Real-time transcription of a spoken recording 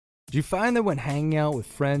Do you find that when hanging out with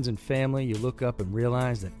friends and family, you look up and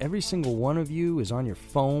realize that every single one of you is on your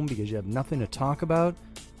phone because you have nothing to talk about?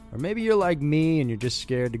 Or maybe you're like me and you're just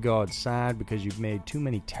scared to go outside because you've made too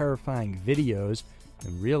many terrifying videos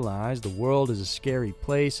and realize the world is a scary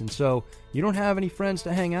place and so you don't have any friends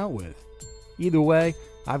to hang out with. Either way,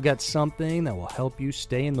 I've got something that will help you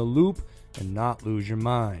stay in the loop and not lose your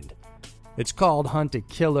mind. It's called Hunt a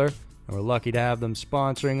Killer, and we're lucky to have them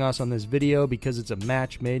sponsoring us on this video because it's a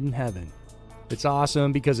match made in heaven. It's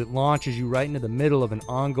awesome because it launches you right into the middle of an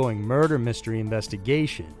ongoing murder mystery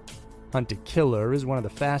investigation. Hunt a Killer is one of the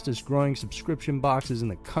fastest growing subscription boxes in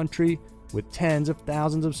the country, with tens of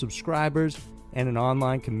thousands of subscribers and an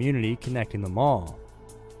online community connecting them all.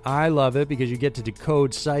 I love it because you get to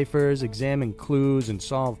decode ciphers, examine clues, and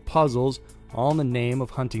solve puzzles, all in the name of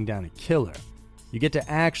hunting down a killer. You get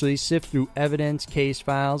to actually sift through evidence, case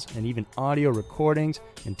files, and even audio recordings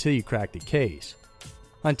until you crack the case.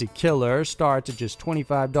 Hunt a Killer starts at just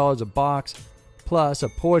 $25 a box, plus a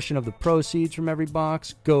portion of the proceeds from every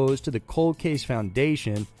box goes to the Cold Case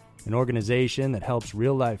Foundation, an organization that helps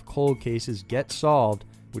real-life cold cases get solved,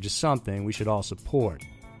 which is something we should all support.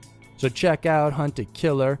 So check out Hunt a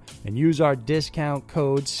Killer and use our discount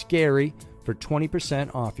code SCARY for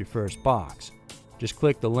 20% off your first box. Just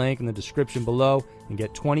click the link in the description below and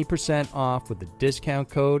get 20% off with the discount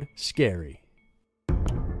code SCARY.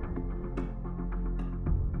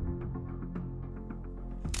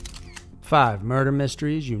 Five murder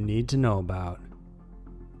mysteries you need to know about.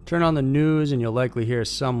 Turn on the news and you'll likely hear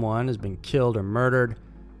someone has been killed or murdered,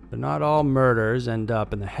 but not all murders end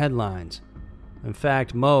up in the headlines. In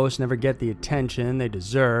fact, most never get the attention they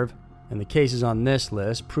deserve, and the cases on this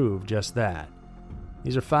list prove just that.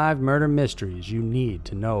 These are 5 murder mysteries you need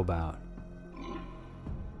to know about.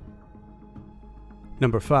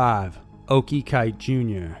 Number 5. Okie Kite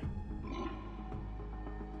Jr.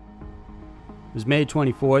 It was May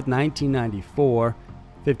 24th, 1994.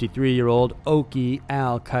 53-year-old Okie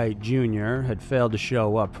Al Kite Jr. had failed to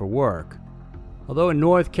show up for work. Although a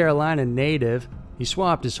North Carolina native, he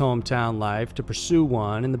swapped his hometown life to pursue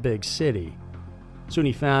one in the big city. Soon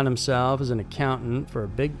he found himself as an accountant for a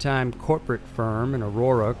big-time corporate firm in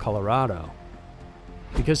Aurora, Colorado.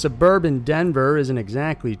 Because suburban Denver isn't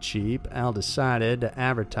exactly cheap, Al decided to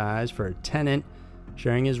advertise for a tenant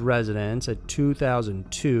sharing his residence at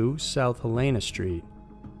 2002 South Helena Street.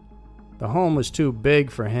 The home was too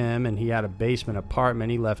big for him and he had a basement apartment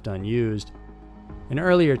he left unused. An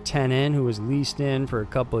earlier tenant who was leased in for a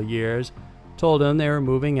couple of years told him they were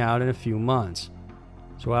moving out in a few months.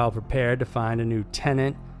 So Al prepared to find a new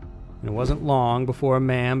tenant, and it wasn't long before a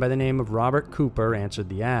man by the name of Robert Cooper answered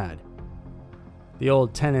the ad. The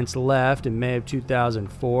old tenants left in May of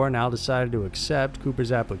 2004, and Al decided to accept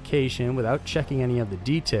Cooper's application without checking any of the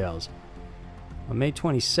details. On May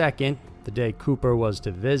 22nd, the day Cooper was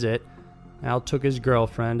to visit, Al took his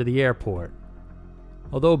girlfriend to the airport.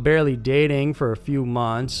 Although barely dating for a few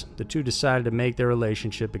months, the two decided to make their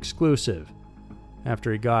relationship exclusive.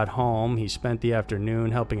 After he got home, he spent the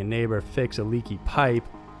afternoon helping a neighbor fix a leaky pipe.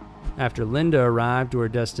 After Linda arrived to her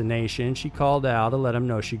destination, she called Al to let him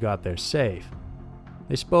know she got there safe.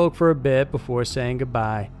 They spoke for a bit before saying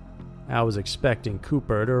goodbye. Al was expecting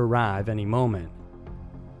Cooper to arrive any moment.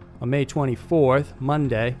 On May 24th,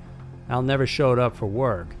 Monday, Al never showed up for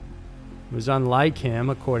work. It was unlike him,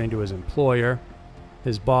 according to his employer.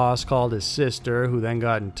 His boss called his sister, who then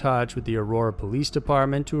got in touch with the Aurora Police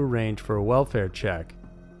Department to arrange for a welfare check.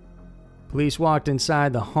 Police walked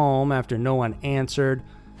inside the home after no one answered.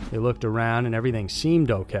 They looked around and everything seemed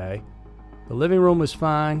okay. The living room was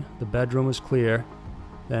fine, the bedroom was clear.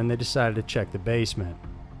 Then they decided to check the basement.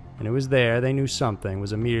 And it was there they knew something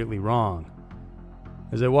was immediately wrong.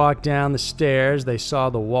 As they walked down the stairs, they saw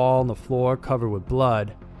the wall and the floor covered with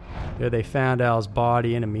blood. There they found Al's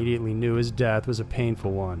body and immediately knew his death was a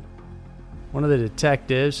painful one. One of the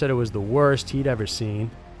detectives said it was the worst he'd ever seen.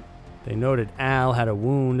 They noted Al had a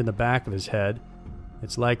wound in the back of his head.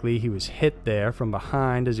 It's likely he was hit there from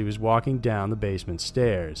behind as he was walking down the basement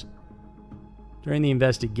stairs. During the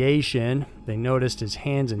investigation, they noticed his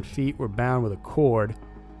hands and feet were bound with a cord.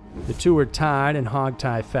 The two were tied in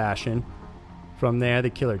hogtie fashion. From there, the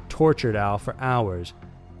killer tortured Al for hours,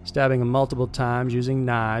 stabbing him multiple times using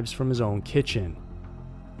knives from his own kitchen.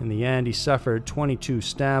 In the end, he suffered 22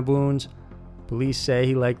 stab wounds. Police say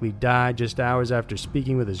he likely died just hours after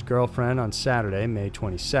speaking with his girlfriend on Saturday, May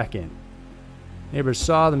 22nd. Neighbors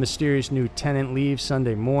saw the mysterious new tenant leave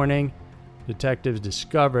Sunday morning. Detectives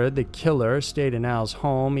discovered the killer stayed in Al's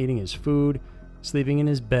home, eating his food, sleeping in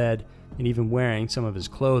his bed, and even wearing some of his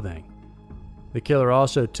clothing. The killer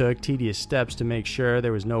also took tedious steps to make sure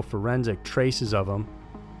there was no forensic traces of him.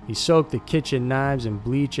 He soaked the kitchen knives in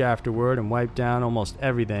bleach afterward and wiped down almost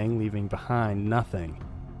everything, leaving behind nothing.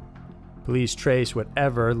 Police traced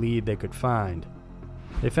whatever lead they could find.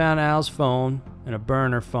 They found Al's phone and a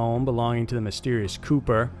burner phone belonging to the mysterious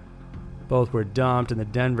Cooper. Both were dumped in the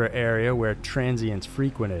Denver area where transients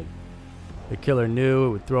frequented. The killer knew it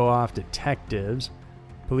would throw off detectives.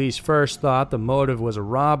 Police first thought the motive was a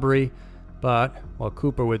robbery, but while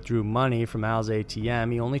Cooper withdrew money from Al's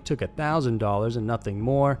ATM, he only took $1,000 and nothing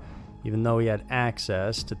more, even though he had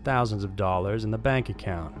access to thousands of dollars in the bank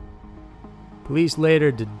account. Police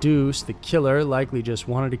later deduced the killer likely just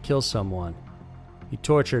wanted to kill someone. He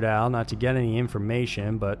tortured Al not to get any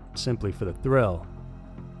information, but simply for the thrill.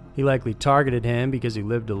 He likely targeted him because he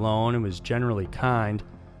lived alone and was generally kind.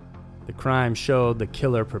 The crime showed the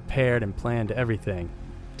killer prepared and planned everything,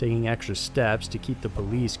 taking extra steps to keep the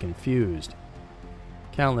police confused.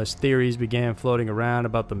 Countless theories began floating around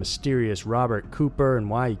about the mysterious Robert Cooper and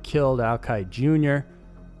why he killed Al Kite Jr.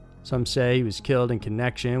 Some say he was killed in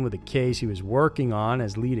connection with a case he was working on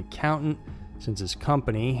as lead accountant, since his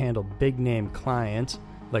company handled big-name clients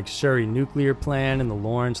like Surrey Nuclear Plant and the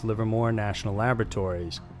Lawrence Livermore National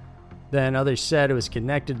Laboratories. Then others said it was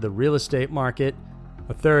connected to the real estate market.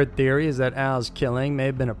 A third theory is that Al's killing may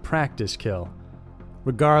have been a practice kill.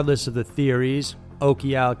 Regardless of the theories,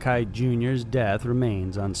 Okie Al Kite Jr.'s death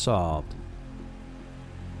remains unsolved.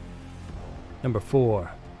 Number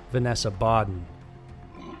 4. Vanessa Bodden.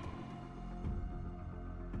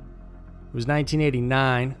 It was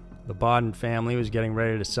 1989. The Bodden family was getting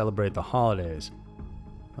ready to celebrate the holidays.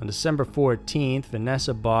 On December 14th,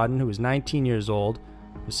 Vanessa Bodden, who was 19 years old,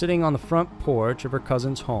 was sitting on the front porch of her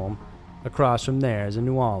cousin's home across from theirs in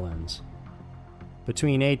New Orleans.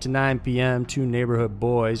 Between 8 to 9 p.m., 2 neighborhood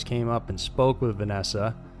boys came up and spoke with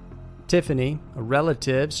Vanessa. Tiffany, a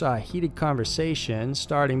relative, saw a heated conversation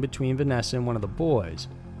starting between Vanessa and one of the boys.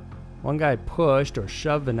 One guy pushed or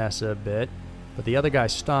shoved Vanessa a bit, but the other guy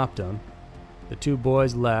stopped him. The 2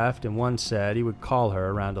 boys left, and one said he would call her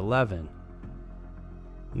around 11.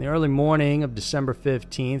 In the early morning of December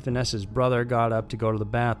 15th, Vanessa's brother got up to go to the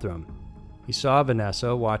bathroom. He saw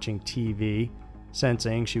Vanessa watching TV,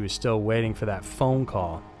 sensing she was still waiting for that phone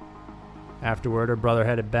call. Afterward, her brother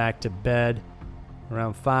headed back to bed.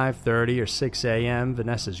 Around 5:30 or 6 a.m.,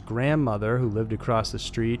 Vanessa's grandmother, who lived across the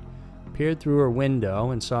street, peered through her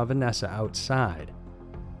window and saw Vanessa outside.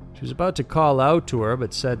 She was about to call out to her,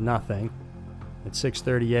 but said nothing. At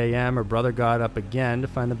 6:30 a.m., her brother got up again to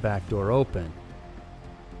find the back door open.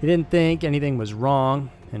 He didn't think anything was wrong,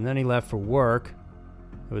 and then he left for work.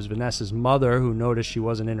 It was Vanessa's mother who noticed she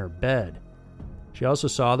wasn't in her bed. She also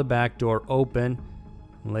saw the back door open,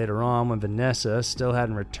 and later on, when Vanessa still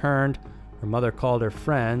hadn't returned, her mother called her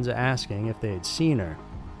friends asking if they had seen her.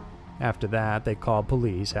 After that, they called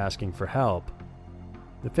police asking for help.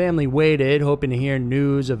 The family waited, hoping to hear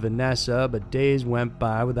news of Vanessa, but days went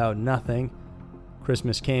by without nothing.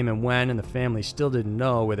 Christmas came and went, and the family still didn't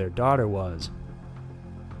know where their daughter was.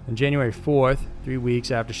 On January 4th, 3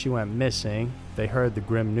 weeks after she went missing, they heard the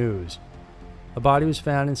grim news. A body was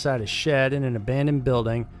found inside a shed in an abandoned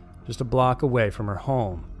building just a block away from her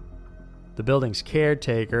home. The building's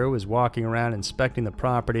caretaker was walking around inspecting the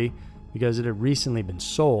property because it had recently been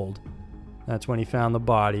sold. That's when he found the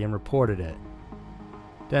body and reported it.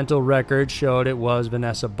 Dental records showed it was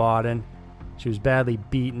Vanessa Bodden. She was badly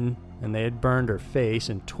beaten, and they had burned her face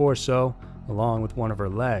and torso along with one of her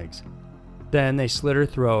legs. Then they slit her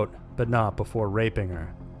throat, but not before raping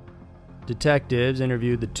her. Detectives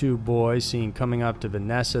interviewed the 2 boys seen coming up to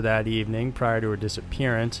Vanessa that evening prior to her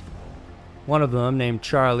disappearance. One of them, named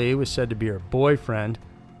Charlie, was said to be her boyfriend,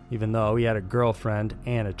 even though he had a girlfriend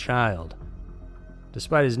and a child.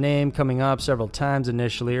 Despite his name coming up several times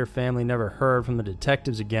initially, her family never heard from the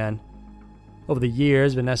detectives again. Over the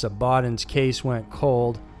years, Vanessa Bodden's case went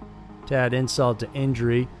cold. To add insult to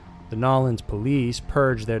injury, the Nolens police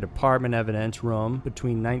purged their department evidence room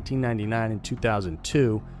between 1999 and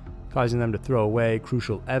 2002, causing them to throw away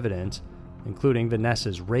crucial evidence, including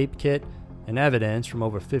Vanessa's rape kit and evidence from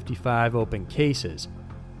over 55 open cases.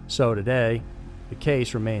 So today, the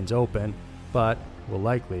case remains open, but will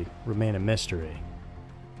likely remain a mystery.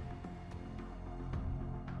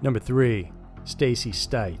 Number 3. Stacy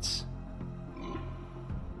Stites.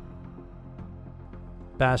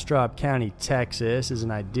 Bastrop County, Texas is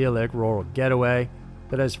an idyllic rural getaway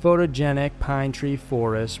that has photogenic pine tree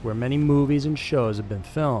forests where many movies and shows have been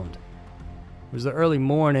filmed. It was the early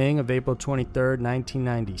morning of April 23,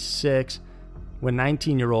 1996, when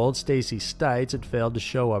 19-year-old Stacy Stites had failed to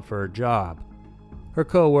show up for her job. Her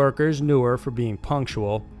co-workers knew her for being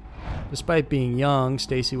punctual. Despite being young,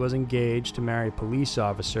 Stacy was engaged to marry a police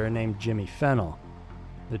officer named Jimmy Fennell.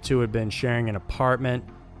 The two had been sharing an apartment,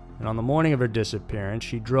 and on the morning of her disappearance,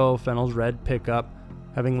 she drove Fennell's red pickup,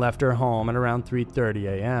 having left her home at around 3:30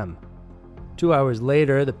 a.m. 2 hours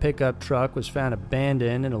later, the pickup truck was found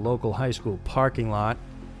abandoned in a local high school parking lot.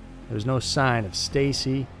 There was no sign of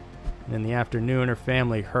Stacy, and in the afternoon, her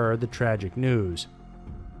family heard the tragic news.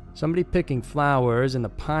 Somebody picking flowers in the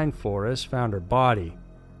pine forest found her body.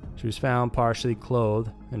 She was found partially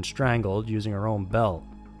clothed and strangled using her own belt.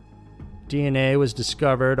 DNA was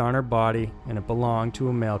discovered on her body, and it belonged to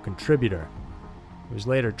a male contributor. It was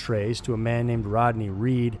later traced to a man named Rodney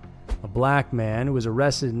Reed, a black man who was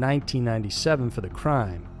arrested in 1997 for the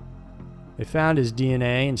crime. They found his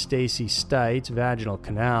DNA in Stacy Stites' vaginal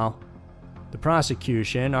canal. The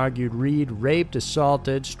prosecution argued Reed raped,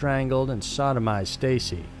 assaulted, strangled, and sodomized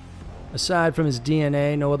Stacy. Aside from his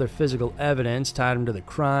DNA, no other physical evidence tied him to the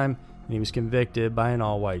crime, and he was convicted by an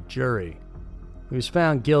all-white jury. He was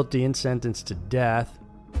found guilty and sentenced to death.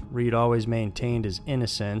 Reed always maintained his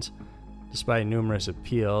innocence. Despite numerous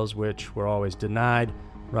appeals, which were always denied,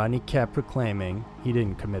 Rodney kept proclaiming he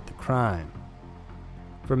didn't commit the crime.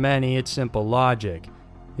 For many, it's simple logic.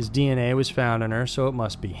 His DNA was found on her, so it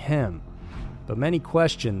must be him. But many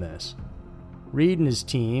question this. Reed and his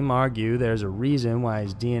team argue there's a reason why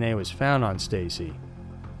his DNA was found on Stacy.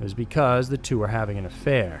 It was because the two were having an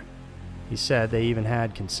affair. He said they even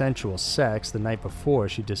had consensual sex the night before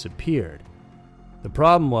she disappeared. The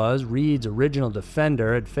problem was Reed's original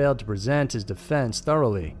defender had failed to present his defense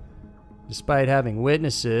thoroughly. Despite having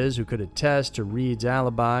witnesses who could attest to Reed's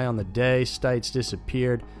alibi on the day Stites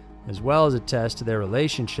disappeared, as well as attest to their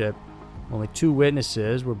relationship, only 2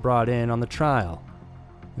 witnesses were brought in on the trial.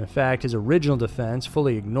 In fact, his original defense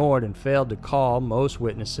fully ignored and failed to call most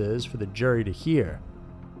witnesses for the jury to hear.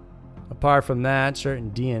 Apart from that,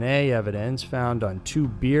 certain DNA evidence found on 2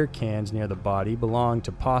 beer cans near the body belonged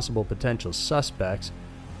to possible potential suspects,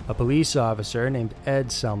 a police officer named Ed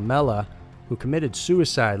Salmella, who committed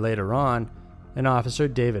suicide later on, and Officer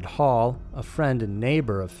David Hall, a friend and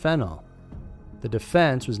neighbor of Fennell. The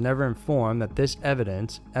defense was never informed that this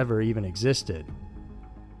evidence ever even existed.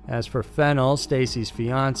 As for Fennell, Stacy's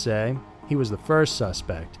fiancé, he was the first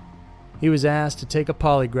suspect. He was asked to take a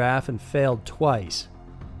polygraph and failed twice.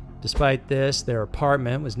 Despite this, their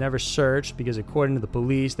apartment was never searched because, according to the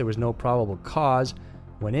police, there was no probable cause,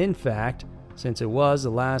 when in fact, since it was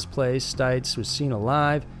the last place Stites was seen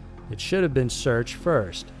alive, it should have been searched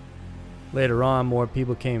first. Later on, more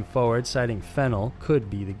people came forward citing Fennell could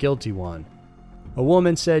be the guilty one. A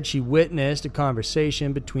woman said she witnessed a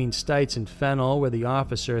conversation between Stites and Fennell where the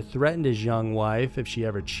officer threatened his young wife if she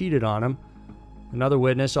ever cheated on him. Another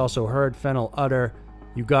witness also heard Fennell utter,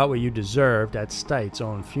 "You got what you deserved," at Stites'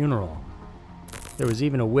 own funeral. There was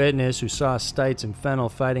even a witness who saw Stites and Fennell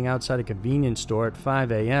fighting outside a convenience store at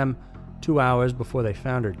 5 a.m., 2 hours before they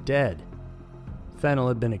found her dead. Fennell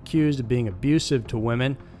had been accused of being abusive to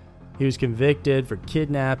women. He was convicted for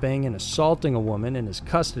kidnapping and assaulting a woman in his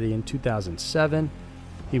custody in 2007.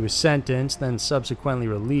 He was sentenced, then subsequently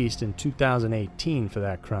released in 2018 for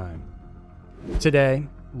that crime. Today,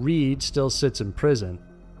 Reed still sits in prison.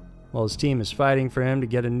 While his team is fighting for him to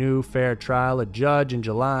get a new, fair trial, a judge in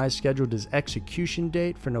July scheduled his execution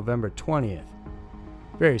date for November 20th.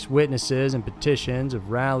 Various witnesses and petitions have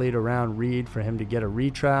rallied around Reed for him to get a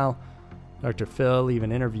retrial. Dr. Phil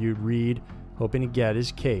even interviewed Reed, hoping to get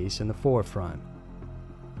his case in the forefront.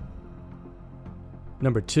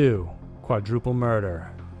 Number 2. Quadruple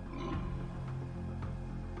murder.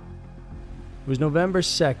 It was November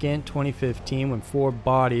 2nd, 2015, when 4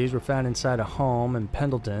 bodies were found inside a home in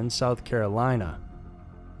Pendleton, South Carolina.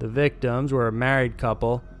 The victims were a married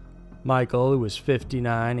couple, Michael, who was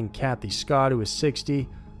 59, and Kathy Scott, who was 60,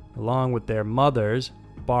 along with their mothers,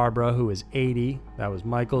 Barbara, who was 80, that was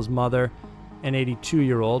Michael's mother, and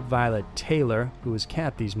 82-year-old Violet Taylor, who was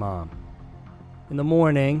Kathy's mom. In the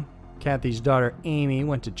morning, Kathy's daughter Amy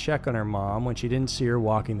went to check on her mom when she didn't see her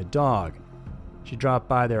walking the dog. She dropped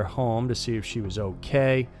by their home to see if she was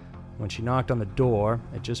okay. When she knocked on the door,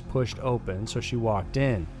 it just pushed open, so she walked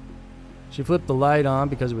in. She flipped the light on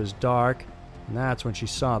because it was dark, and that's when she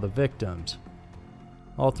saw the victims.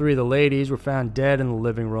 All 3 of the ladies were found dead in the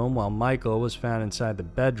living room, while Michael was found inside the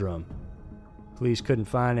bedroom. Police couldn't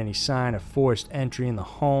find any sign of forced entry in the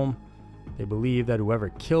home. They believe that whoever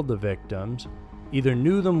killed the victims either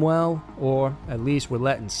knew them well or at least were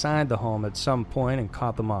let inside the home at some point and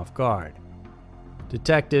caught them off guard.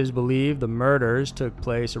 Detectives believe the murders took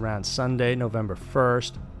place around Sunday, November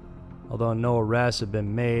 1st. Although no arrests have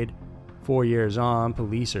been made, 4 years on,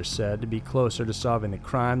 police are said to be closer to solving the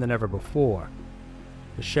crime than ever before.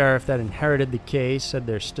 The sheriff that inherited the case said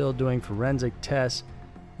they're still doing forensic tests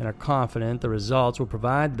and are confident the results will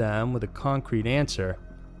provide them with a concrete answer.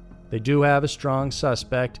 They do have a strong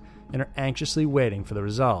suspect and are anxiously waiting for the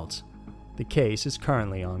results. The case is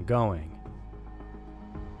currently ongoing.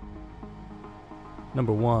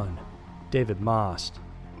 Number 1. David Most.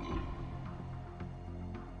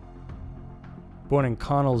 Born in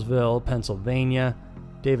Connellsville, Pennsylvania,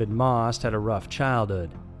 David Most had a rough childhood.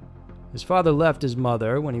 His father left his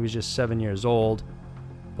mother when he was just 7 years old.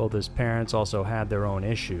 Both his parents also had their own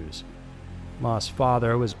issues. Most's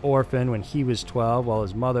father was orphaned when he was 12, while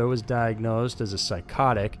his mother was diagnosed as a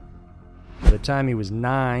psychotic. By the time he was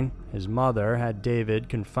 9, his mother had David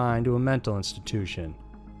confined to a mental institution.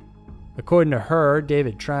 According to her,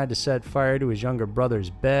 David tried to set fire to his younger brother's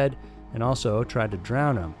bed and also tried to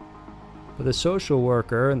drown him. But the social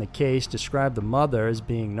worker in the case described the mother as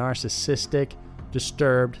being narcissistic,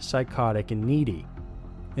 disturbed, psychotic, and needy.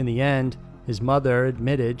 In the end, his mother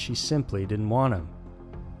admitted she simply didn't want him.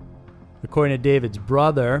 According to David's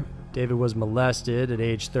brother, David was molested at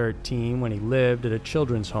age 13 when he lived at a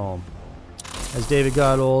children's home. As David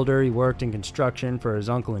got older, he worked in construction for his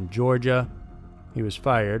uncle in Georgia. He was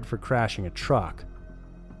fired for crashing a truck.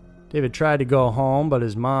 David tried to go home, but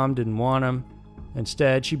his mom didn't want him.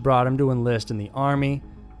 Instead, she brought him to enlist in the army,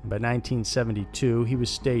 and by 1972, he was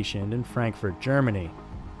stationed in Frankfurt, Germany.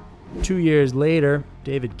 2 years later,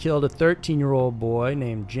 David killed a 13-year-old boy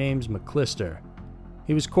named James McClister.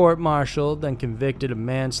 He was court-martialed, then convicted of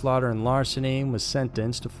manslaughter and larceny, and was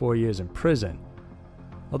sentenced to 4 years in prison.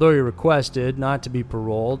 Although he requested not to be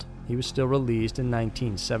paroled, he was still released in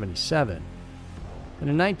 1977. And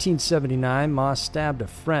in 1979, Most stabbed a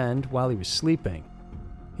friend while he was sleeping.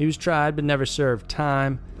 He was tried but never served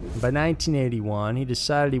time, and by 1981 he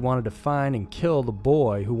decided he wanted to find and kill the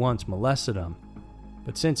boy who once molested him.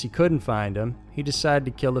 But since he couldn't find him, he decided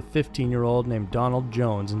to kill a 15-year-old named Donald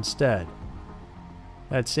Jones instead.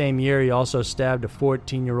 That same year, he also stabbed a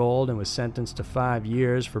 14-year-old and was sentenced to 5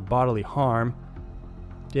 years for bodily harm.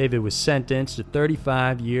 David was sentenced to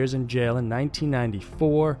 35 years in jail in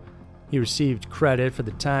 1994. He received credit for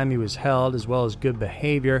the time he was held as well as good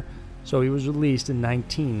behavior, so he was released in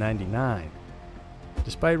 1999.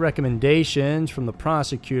 Despite recommendations from the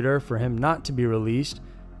prosecutor for him not to be released,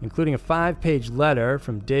 including a 5-page letter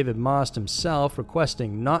from David Most himself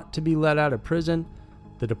requesting not to be let out of prison,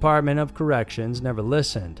 the Department of Corrections never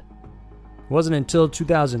listened. It wasn't until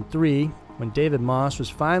 2003 when David Most was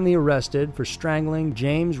finally arrested for strangling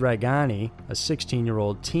James Ragani, a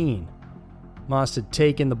 16-year-old teen. Most had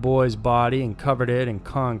taken the boy's body and covered it in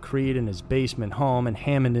concrete in his basement home in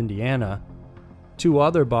Hammond, Indiana. 2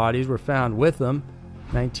 other bodies were found with him,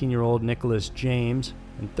 19-year-old Nicholas James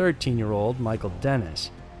and 13-year-old Michael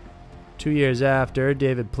Dennis. 2 years after,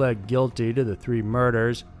 David pled guilty to the 3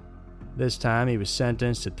 murders. This time, he was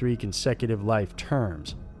sentenced to 3 consecutive life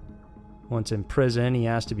terms. Once in prison, he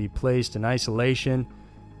asked to be placed in isolation.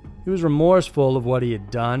 He was remorseful of what he had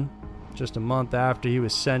done. Just a month after he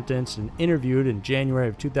was sentenced and interviewed in January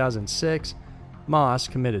of 2006,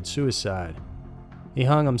 Most committed suicide. He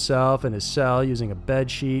hung himself in his cell using a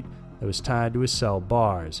bedsheet that was tied to his cell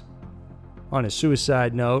bars. On his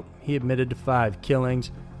suicide note, he admitted to 5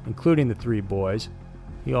 killings, including the 3 boys.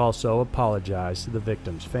 He also apologized to the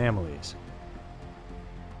victims' families.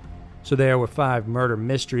 So there were 5 murder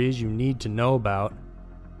mysteries you need to know about.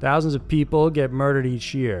 Thousands of people get murdered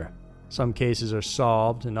each year. Some cases are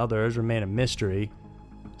solved and others remain a mystery.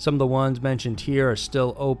 Some of the ones mentioned here are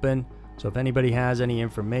still open, so if anybody has any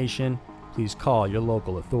information, please call your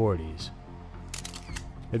local authorities.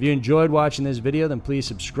 If you enjoyed watching this video, then please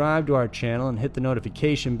subscribe to our channel and hit the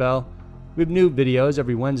notification bell. We have new videos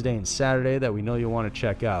every Wednesday and Saturday that we know you'll want to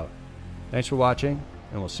check out. Thanks for watching,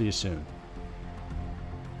 and we'll see you soon.